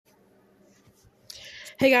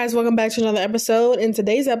Hey guys, welcome back to another episode. In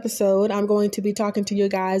today's episode, I'm going to be talking to you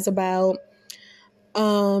guys about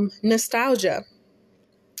nostalgia,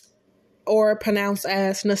 or pronounced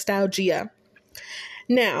as nostalgia.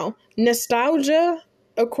 Now, nostalgia,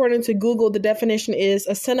 according to Google, the definition is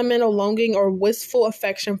a sentimental longing or wistful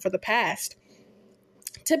affection for the past,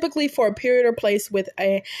 typically for a period or place with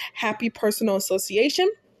a happy personal association.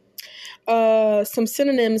 Some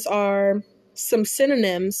synonyms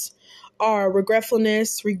are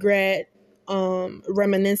regretfulness, regret,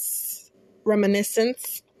 reminiscence,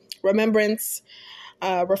 remembrance,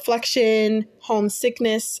 reflection,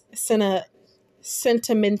 homesickness,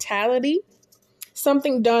 sentimentality,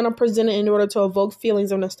 something done or presented in order to evoke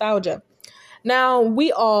feelings of nostalgia. Now,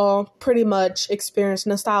 we all pretty much experience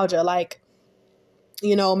nostalgia. Like,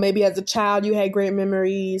 maybe as a child you had great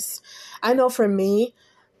memories. I know for me,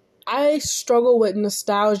 I struggle with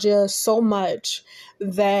nostalgia so much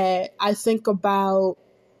that I think about,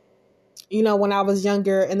 when I was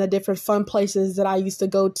younger and the different fun places that I used to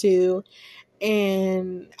go to.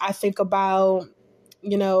 And I think about,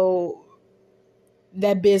 that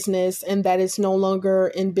business and that it's no longer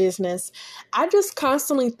in business. I just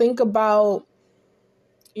constantly think about,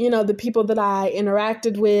 the people that I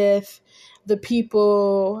interacted with, the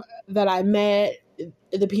people that I met,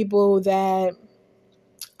 the people that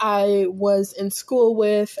I was in school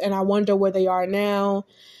with, and I wonder where they are now.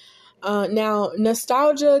 Now,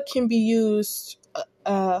 nostalgia can be used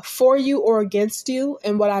for you or against you.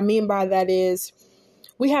 And what I mean by that is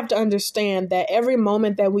we have to understand that every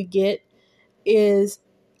moment that we get is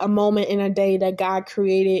a moment in a day that God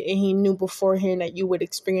created, and He knew beforehand that you would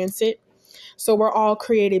experience it. So we're all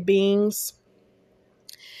created beings.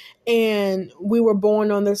 And we were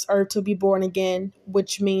born on this earth to be born again,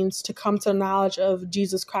 which means to come to the knowledge of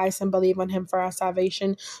Jesus Christ and believe on Him for our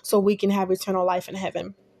salvation so we can have eternal life in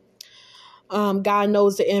heaven. God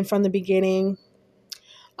knows the end from the beginning.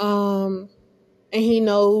 And He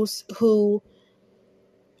knows who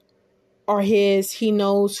are His. He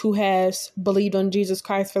knows who has believed on Jesus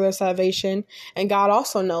Christ for their salvation. And God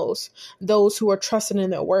also knows those who are trusting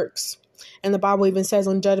in their works. And the Bible even says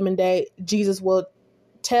on Judgment Day, Jesus will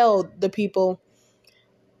tell the people,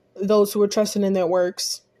 those who are trusting in their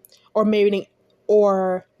works, or maybe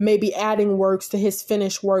adding works to His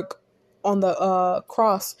finished work on the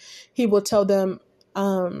cross, He will tell them,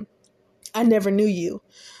 I never knew you.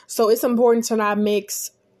 So it's important to not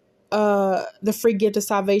mix the free gift of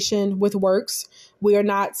salvation with works. We are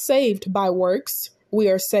not saved by works. We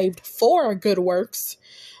are saved for good works.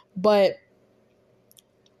 But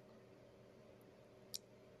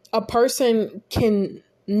a person can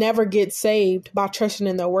never get saved by trusting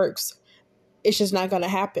in their works. It's just not going to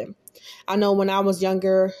happen. I know when I was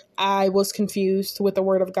younger, I was confused with the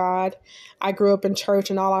word of God. I grew up in church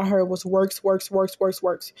and all I heard was works, works, works, works,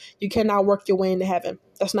 works. You cannot work your way into heaven.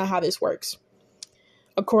 That's not how this works.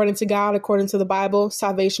 According to God, according to the Bible,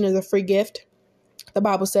 salvation is a free gift. The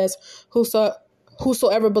Bible says,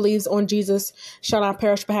 whosoever believes on Jesus shall not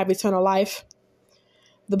perish but have eternal life.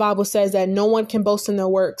 The Bible says that no one can boast in their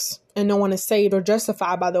works, and no one is saved or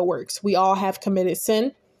justified by their works. We all have committed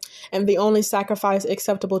sin, and the only sacrifice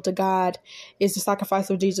acceptable to God is the sacrifice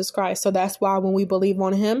of Jesus Christ. So that's why when we believe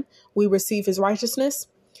on Him, we receive His righteousness,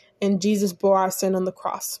 and Jesus bore our sin on the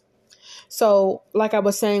cross. So like I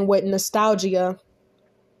was saying with nostalgia,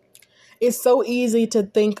 it's so easy to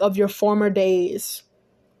think of your former days.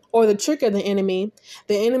 Or the trick of the enemy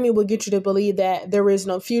will get you to believe that there is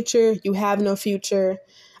no future, you have no future.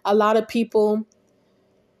 A lot of people,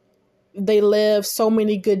 they live so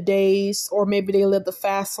many good days, or maybe they live the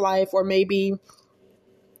fast life, or maybe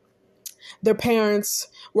their parents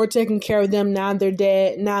were taking care of them. Now they're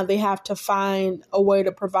dead. Now they have to find a way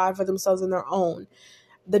to provide for themselves on their own.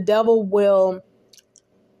 The devil will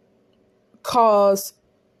cause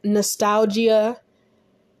nostalgia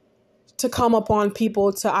to come upon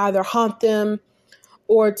people to either haunt them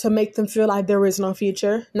or to make them feel like there is no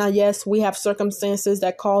future. Now, yes, we have circumstances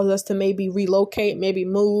that cause us to maybe relocate, maybe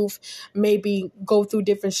move, maybe go through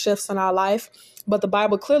different shifts in our life. But the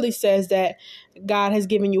Bible clearly says that God has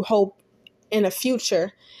given you hope in a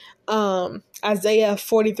future. Isaiah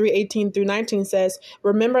 43:18-19 says,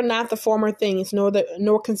 remember not the former things,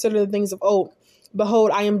 nor consider the things of old.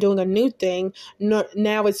 Behold, I am doing a new thing.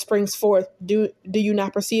 Now it springs forth. Do you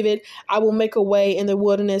not perceive it? I will make a way in the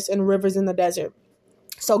wilderness and rivers in the desert.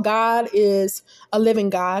 So God is a living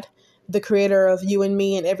God, the creator of you and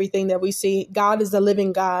me and everything that we see. God is the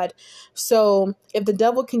living God. So if the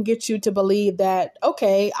devil can get you to believe that,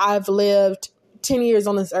 okay, I've lived 10 years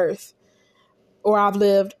on this earth, or I've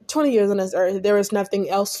lived 20 years on this earth, there is nothing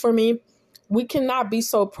else for me. We cannot be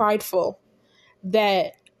so prideful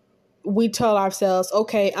that we tell ourselves,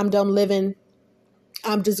 okay, I'm done living.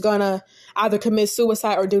 I'm just gonna either commit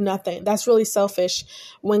suicide or do nothing. That's really selfish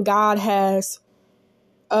when God has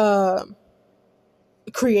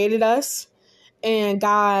created us and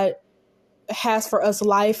God has for us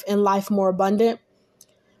life and life more abundant.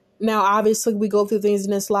 Now, obviously, we go through things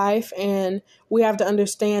in this life and we have to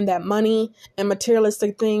understand that money and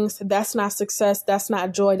materialistic things, that's not success, that's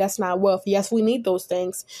not joy, that's not wealth. Yes, we need those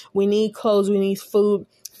things. We need clothes, we need food.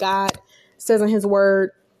 God says in his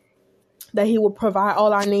word that he will provide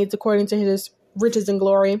all our needs according to his riches and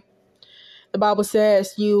glory. The Bible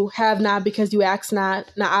says you have not because you ask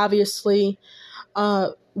not. Now, obviously,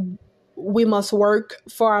 we must work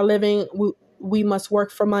for our living. We must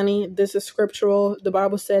work for money. This is scriptural. The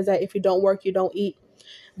Bible says that if you don't work, you don't eat.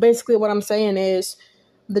 Basically, what I'm saying is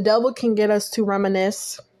the devil can get us to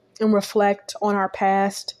reminisce and reflect on our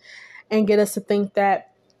past and get us to think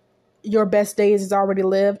that your best days is already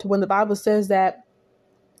lived, when the Bible says that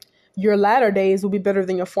your latter days will be better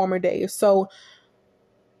than your former days. So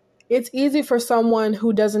it's easy for someone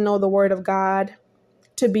who doesn't know the word of God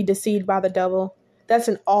to be deceived by the devil. That's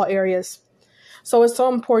in all areas. So it's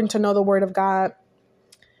so important to know the word of God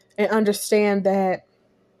and understand that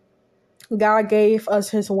God gave us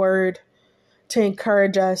his word to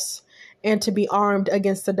encourage us and to be armed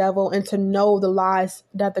against the devil and to know the lies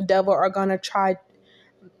that the devil is going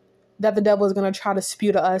to try to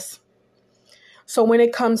spew to us. So when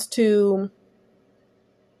it comes to,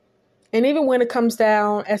 and even when it comes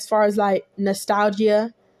down as far as like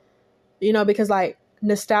nostalgia, because like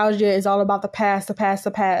nostalgia is all about the past,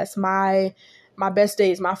 my best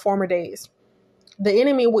days, my former days. The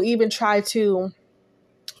enemy will even try to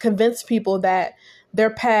convince people that their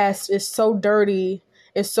past is so dirty,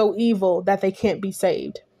 is so evil that they can't be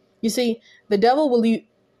saved. You see, the devil will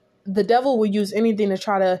use anything to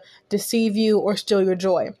try to deceive you or steal your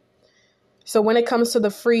joy. So when it comes to the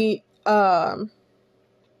free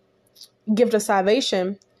gift of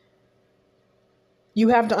salvation, you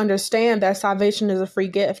have to understand that salvation is a free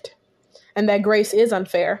gift and that grace is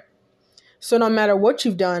unfair. So no matter what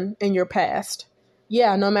you've done in your past,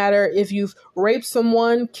 no matter if you've raped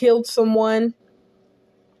someone, killed someone,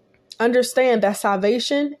 understand that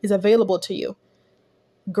salvation is available to you.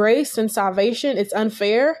 Grace and salvation, it's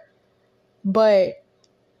unfair, but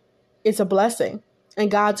it's a blessing. And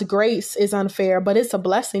God's grace is unfair, but it's a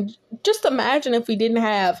blessing. Just imagine if we didn't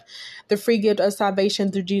have the free gift of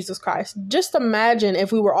salvation through Jesus Christ. Just imagine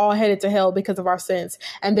if we were all headed to hell because of our sins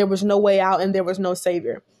and there was no way out and there was no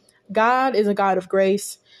savior. God is a God of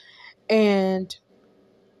grace. And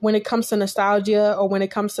when it comes to nostalgia or when it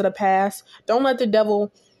comes to the past, don't let the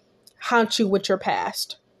devil haunt you with your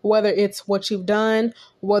past, whether it's what you've done,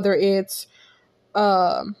 whether it's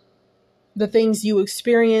the things you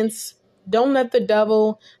experience. Don't let the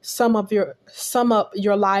devil sum up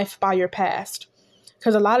your life by your past,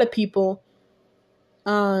 because a lot of people,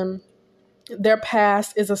 their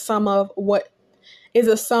past is a sum of what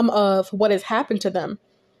has happened to them.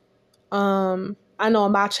 I know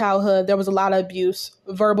in my childhood there was a lot of abuse,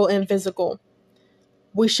 verbal and physical.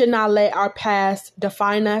 We should not let our past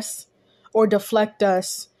define us or deflect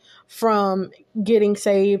us from getting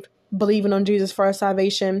saved, believing on Jesus for our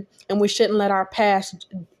salvation, and we shouldn't let our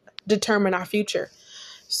past determine our future.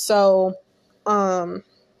 So,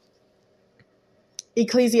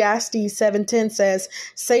 Ecclesiastes 7:10 says,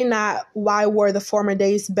 "Say not, why were the former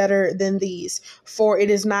days better than these? For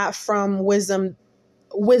it is not from wisdom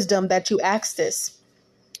that you ask this."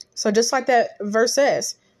 So just like that verse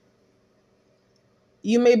says,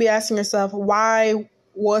 you may be asking yourself, why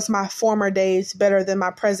was my former days better than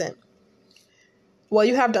my present? Well,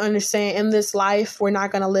 you have to understand, in this life, we're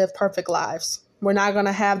not going to live perfect lives. We're not going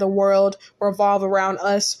to have the world revolve around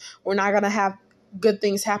us. We're not going to have good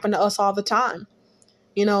things happen to us all the time.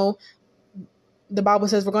 The Bible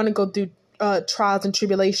says we're going to go through trials and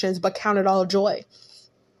tribulations, but count it all joy.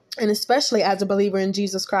 And especially as a believer in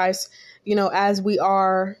Jesus Christ, as we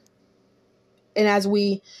are and as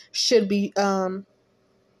we should be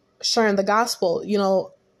sharing the gospel,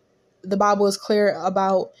 the Bible is clear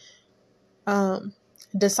about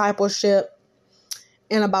discipleship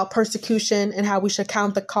and about persecution and how we should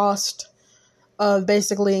count the cost of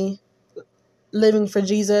basically living for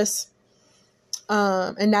Jesus,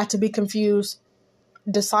 and not to be confused.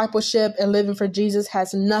 Discipleship and living for Jesus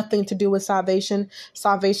has nothing to do with salvation.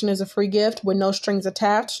 Salvation is a free gift with no strings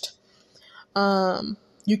attached.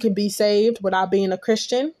 You can be saved without being a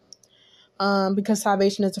Christian, because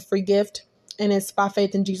salvation is a free gift and it's by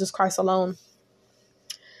faith in Jesus Christ alone.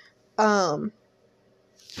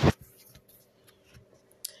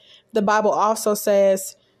 The Bible also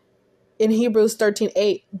says in Hebrews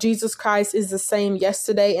 13:8, Jesus Christ is the same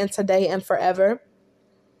yesterday and today and forever.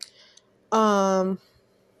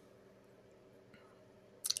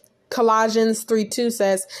 Colossians 3:2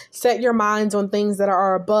 says, set your minds on things that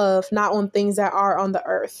are above, not on things that are on the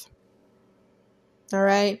earth. All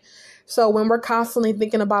right. So when we're constantly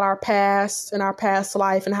thinking about our past and our past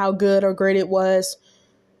life and how good or great it was,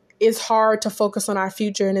 it's hard to focus on our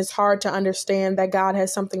future, and it's hard to understand that God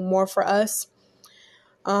has something more for us.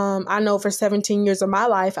 I know for 17 years of my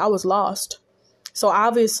life, I was lost. So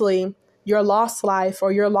obviously your lost life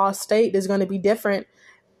or your lost state is going to be different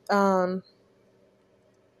than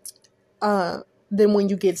when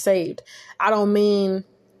you get saved. I don't mean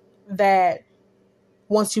that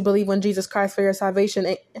once you believe in Jesus Christ for your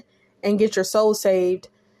salvation and get your soul saved,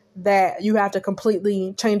 that you have to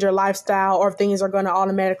completely change your lifestyle or things are going to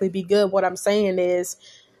automatically be good. What I'm saying is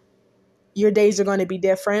your days are going to be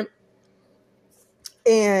different,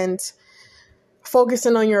 and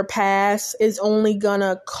focusing on your past is only going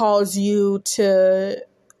to cause you to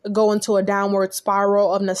go into a downward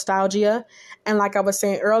spiral of nostalgia. And like I was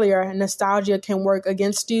saying earlier, nostalgia can work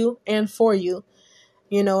against you and for you.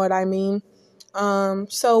 You know what I mean?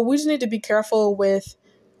 So we just need to be careful with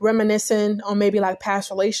reminiscing on maybe like past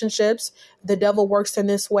relationships. The devil works in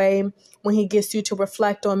this way when he gets you to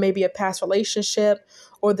reflect on maybe a past relationship,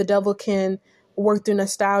 or the devil can work through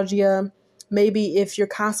nostalgia. Maybe if you're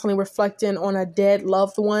constantly reflecting on a dead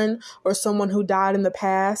loved one or someone who died in the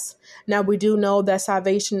past. Now, we do know that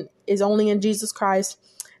salvation is only in Jesus Christ,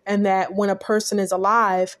 and that when a person is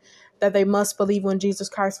alive, that they must believe in Jesus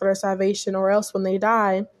Christ for their salvation, or else when they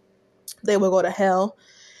die, they will go to hell.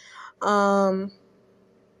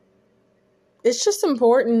 It's just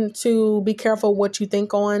important to be careful what you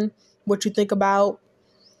think on, what you think about,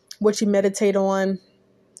 what you meditate on.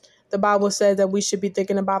 The Bible says that we should be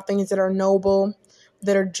thinking about things that are noble,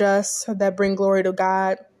 that are just, that bring glory to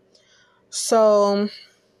God. So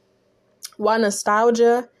while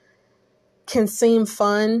nostalgia can seem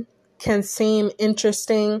fun, can seem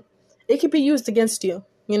interesting, it can be used against you.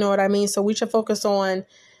 You know what I mean? So we should focus on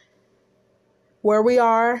where we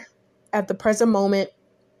are at the present moment,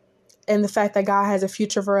 and the fact that God has a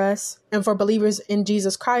future for us. And for believers in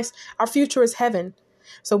Jesus Christ, our future is heaven.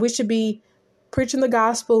 So we should be preaching the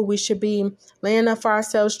gospel. We should be laying up for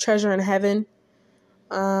ourselves treasure in heaven.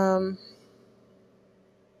 But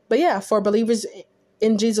yeah, for believers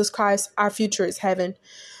in Jesus Christ, our future is heaven.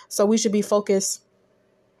 So we should be focused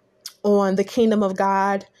on the kingdom of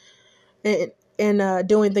God and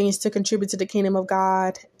doing things to contribute to the kingdom of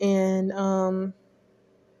God. And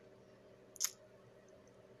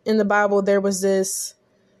in the Bible, there was this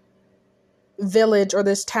village or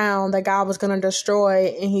this town that God was going to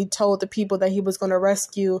destroy, and he told the people that he was going to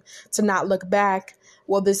rescue to not look back.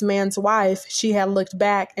 Well, this man's wife, she had looked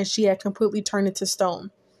back and she had completely turned into stone.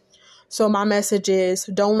 So my message is,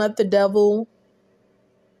 don't let the devil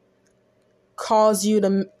cause you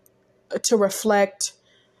to reflect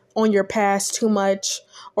on your past too much,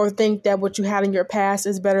 or think that what you had in your past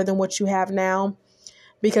is better than what you have now,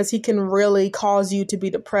 because he can really cause you to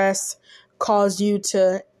be depressed, cause you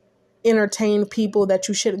to entertain people that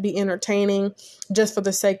you shouldn't be entertaining just for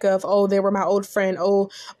the sake of, oh, they were my old friend.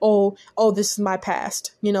 Oh, this is my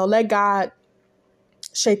past. You know, let God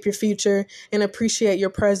shape your future and appreciate your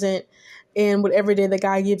present. And with every day that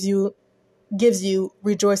God gives you,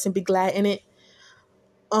 rejoice and be glad in it.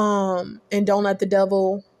 And don't let the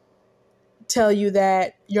devil tell you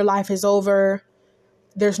that your life is over.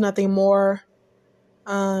 There's nothing more.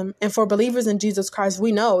 And for believers in Jesus Christ,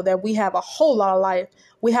 we know that we have a whole lot of life.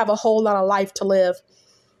 We have a whole lot of life to live,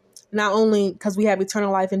 not only because we have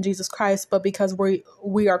eternal life in Jesus Christ, but because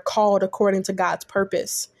we are called according to God's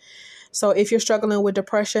purpose. So if you're struggling with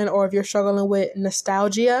depression, or if you're struggling with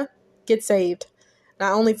nostalgia, get saved.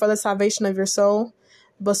 Not only for the salvation of your soul,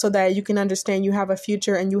 but so that you can understand you have a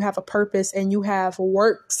future and you have a purpose and you have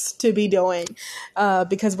works to be doing,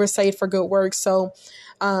 because we're saved for good works. So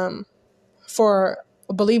for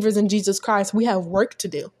believers in Jesus Christ, we have work to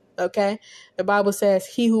do. Okay. The Bible says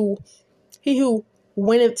he who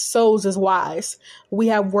winneth souls is wise. We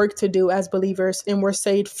have work to do as believers, and we're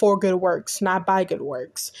saved for good works, not by good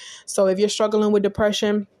works. So if you're struggling with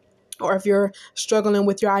depression, or if you're struggling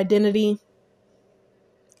with your identity,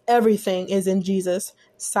 everything is in Jesus.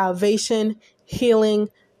 Salvation, healing,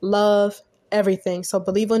 love, everything. So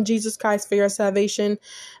believe on Jesus Christ for your salvation.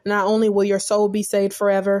 Not only will your soul be saved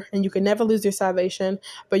forever, and you can never lose your salvation,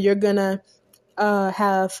 but you're going to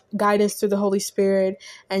have guidance through the Holy Spirit,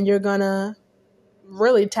 and you're going to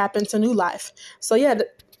really tap into new life. So yeah,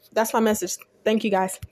 that's my message. Thank you guys.